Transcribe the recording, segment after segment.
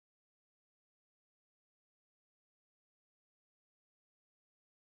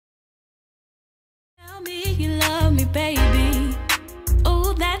baby.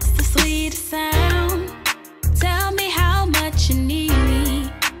 Oh, that's the sweetest sound. Tell me how much you need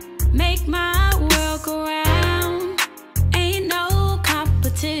me. Make my world go round. Ain't no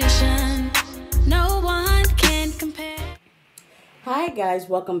competition. No one can compare. Hi guys,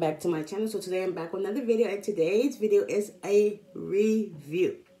 welcome back to my channel. So today I'm back with another video, and today's video is a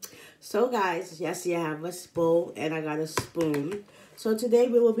review. So guys, yes, I have a bowl and I got a spoon. So today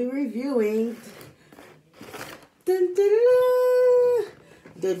we will be reviewing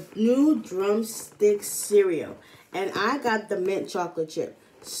the new Drumstick cereal, and I got the mint chocolate chip.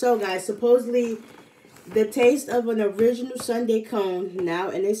 So guys, supposedly the taste of an original sundae cone now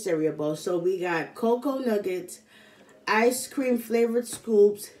in a cereal bowl. So we got cocoa nuggets, ice cream flavored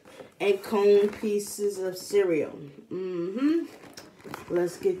scoops, and cone pieces of cereal.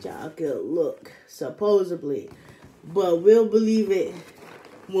 Let's get y'all a good look, supposedly, but we'll believe it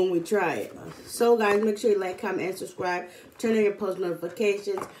when we try it. So guys, make sure you like, comment, and subscribe. Turn on your post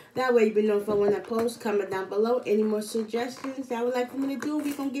notifications. That way you'll be notified when I post. Comment down below any more suggestions that I would like for me to do.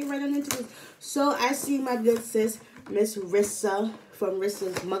 We're gonna get right on into this. So I see my good sis, Miss Rissa from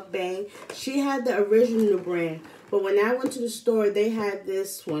Rissa's Mukbang. She had the original brand, but when I went to the store, they had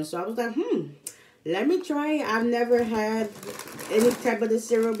this one. So I was like, let me try it. I've never had any type of the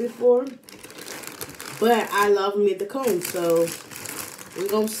cereal before, but I love me the cone. So we're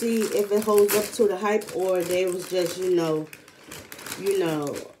going to see if it holds up to the hype, or they was just, you know,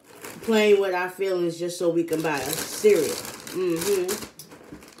 playing with our feelings just so we can buy a cereal.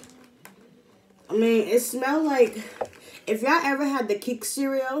 I mean, it smells like, if y'all ever had the Kick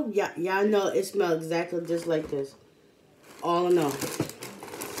cereal, y'all know it smells exactly just like this. All in all.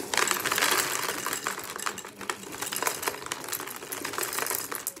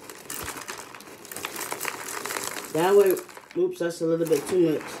 That way, oops, that's a little bit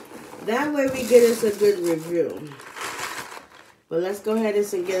too much. That way we get us a good review. But let's go ahead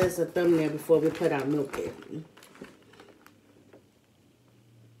and get us a thumbnail before we put our milk in.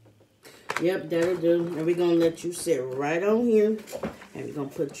 Yep, that'll do. And we're going to let you sit right on here. And we're going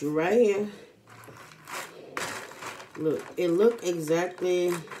to put you right here. Look, it look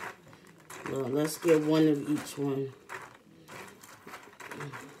exactly. Well, let's get one of each one.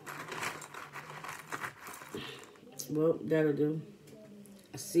 Well, that'll do.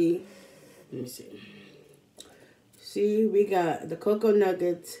 See, let me see. See, we got the cocoa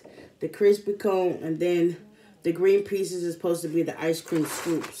nuggets, the crispy cone, and then the green pieces is supposed to be the ice cream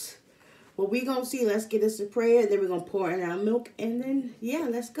scoops. Well, we gonna see. Let's get us a prayer, then we're gonna pour in our milk, and then yeah,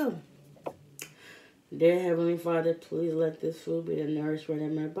 let's go. Dear Heavenly Father, please let this food be the nourishment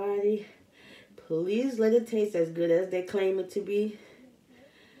in my body. Please let it taste as good as they claim it to be.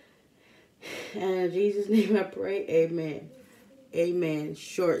 And in Jesus' name I pray, amen. Amen.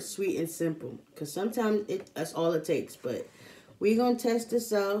 Short, sweet, and simple. Because sometimes that's all it takes. But we're going to test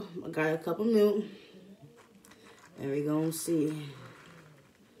this out. I got a cup of milk. And we're going to see.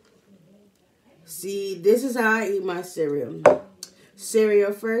 See, this is how I eat my cereal.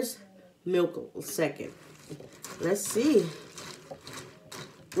 Cereal first, milk second. Let's see.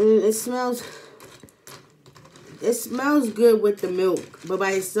 It smells good with the milk, but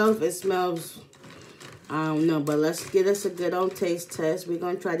by itself it smells, I don't know. But let's get us a good old taste test. We're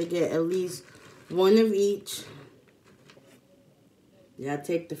going to try to get at least one of each. Yeah,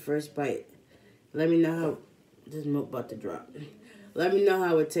 take the first bite. Let me know how, this milk about to drop. Let me know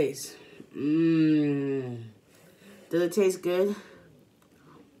how it tastes. Does it taste good?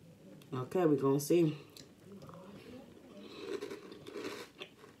 Okay, we're going to see.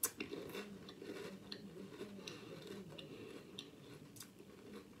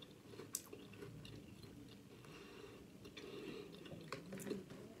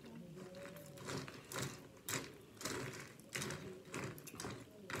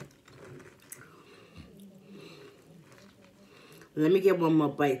 Let me get one more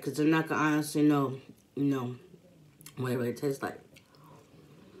bite, because I'm not going to honestly know, what it tastes like.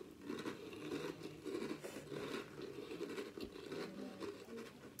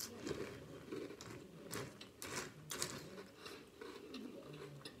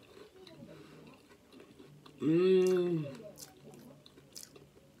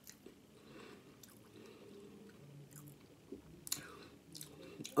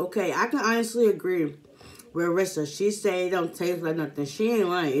 Okay, I can honestly agree with Rissa. She said it don't taste like nothing. She ain't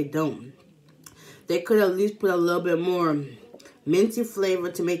lying, it don't. They could at least put a little bit more minty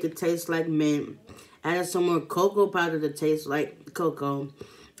flavor to make it taste like mint. Added some more cocoa powder to taste like cocoa.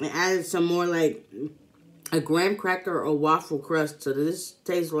 And added some more like a graham cracker or waffle crust. So this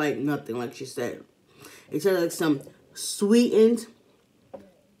tastes like nothing, like she said. It tastes like some sweetened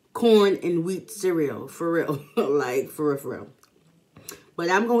corn and wheat cereal. For real. Like, for real, for real. But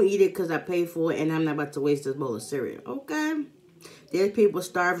I'm going to eat it because I paid for it, and I'm not about to waste this bowl of cereal. Okay? There's people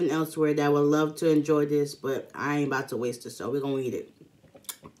starving elsewhere that would love to enjoy this, but I ain't about to waste it, so we're going to eat it.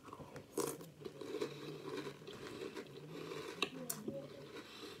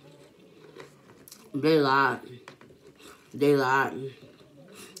 They lied. They lied.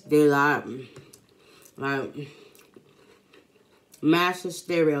 They lied. Like, massive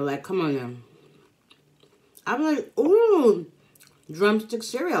stereo. Like, come on now. I'm like, ooh, drumstick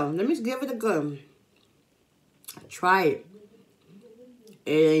cereal. Let me give it a go. Try it.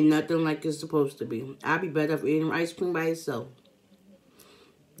 It ain't nothing like it's supposed to be. I'd be better off eating ice cream by itself.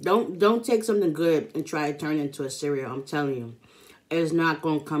 Don't take something good and try to turn it into a cereal. I'm telling you. It's not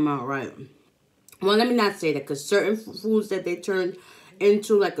going to come out right. Well, let me not say that, because certain foods that they turn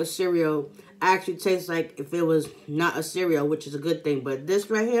into like a cereal actually taste like if it was not a cereal, which is a good thing. But this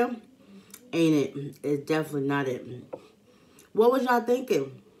right here, ain't it? It's definitely not it. What was y'all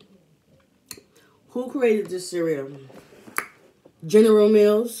thinking? Who created this cereal? General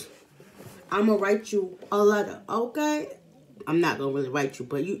Mills. I'm going to write you a letter, okay? I'm not going to really write you,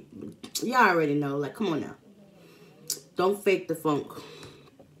 but y'all already know. Like, come on now. Don't fake the funk.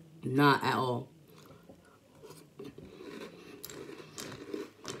 Not at all.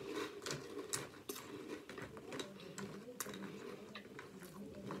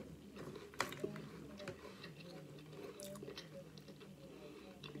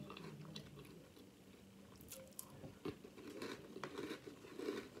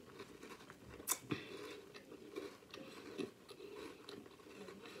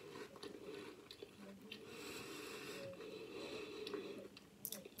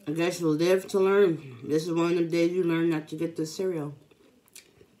 I guess you'll live to learn. This is one of the days you learn not to get the cereal.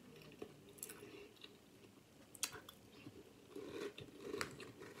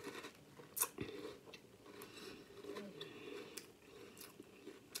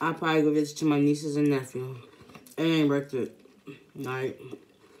 I'll probably give this to my nieces and nephew. It ain't worth it. Like,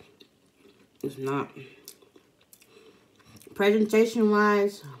 it's not.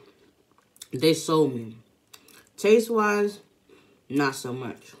 Presentation-wise, they sold me. Taste-wise, not so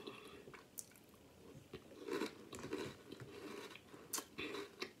much.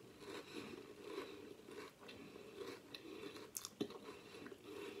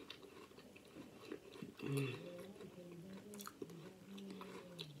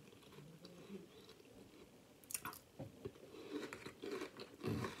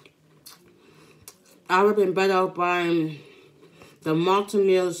 I would have been better off buying the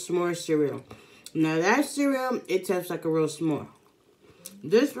multi-meal s'more cereal. Now that cereal, it tastes like a real s'more.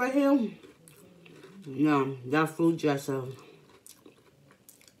 This right here, no, that fruit dresser.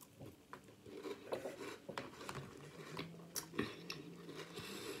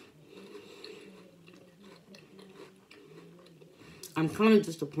 I'm kind of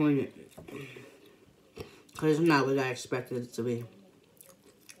disappointed because it's not what I expected it to be.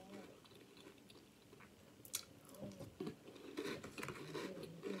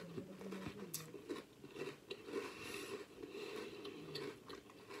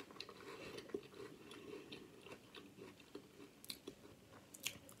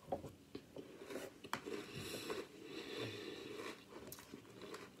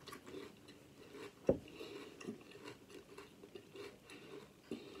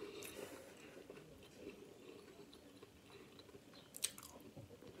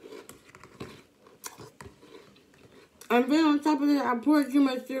 And then on top of that, I poured too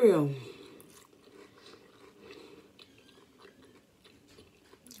much cereal.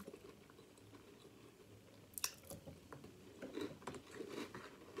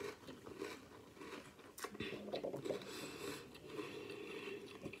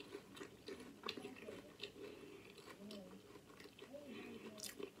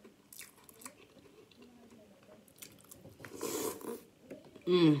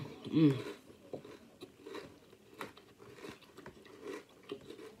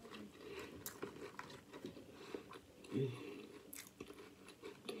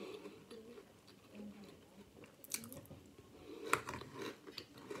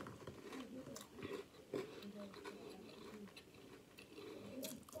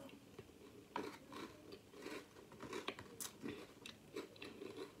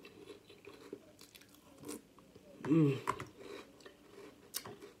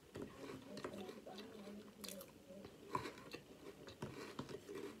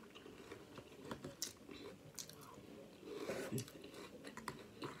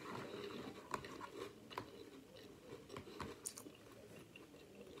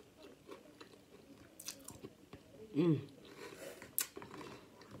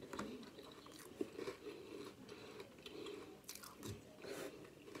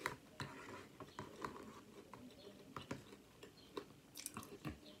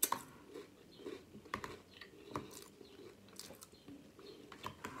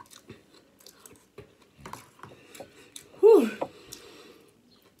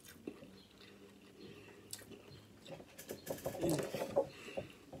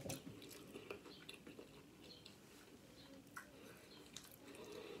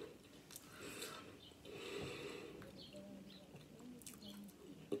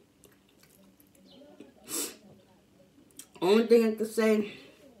 Only thing I can say,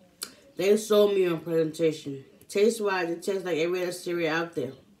 they sold me on presentation. Taste-wise, it tastes like every other cereal out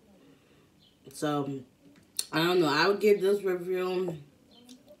there. So, I don't know. I would give this review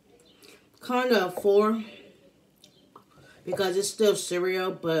kind of a 4. Because it's still cereal,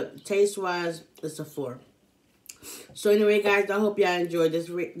 but taste-wise, it's a 4. So anyway, guys, I hope y'all enjoyed this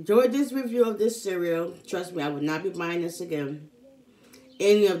review of this cereal. Trust me, I would not be buying this again.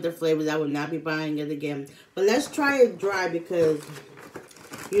 Any of the flavors, I would not be buying it again. But let's try it dry because,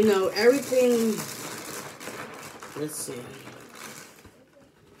 you know, everything... Let's see.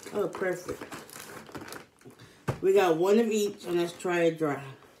 Oh, perfect. We got one of each, and let's try it dry.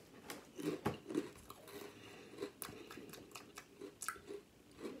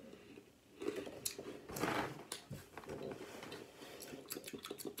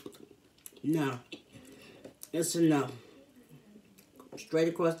 No. It's a no. Straight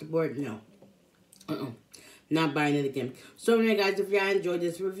across the board, no. Not buying it again. So anyway, guys, if y'all enjoyed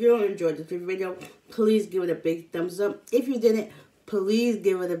this review or enjoyed this video, please give it a big thumbs up. If you didn't, please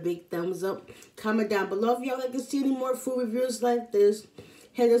give it a big thumbs up. Comment down below if y'all like to see any more food reviews like this.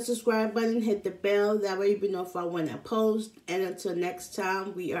 Hit the subscribe button, hit the bell. That way you'll be notified when I post. And until next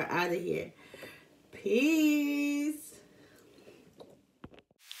time, we are out of here. Peace.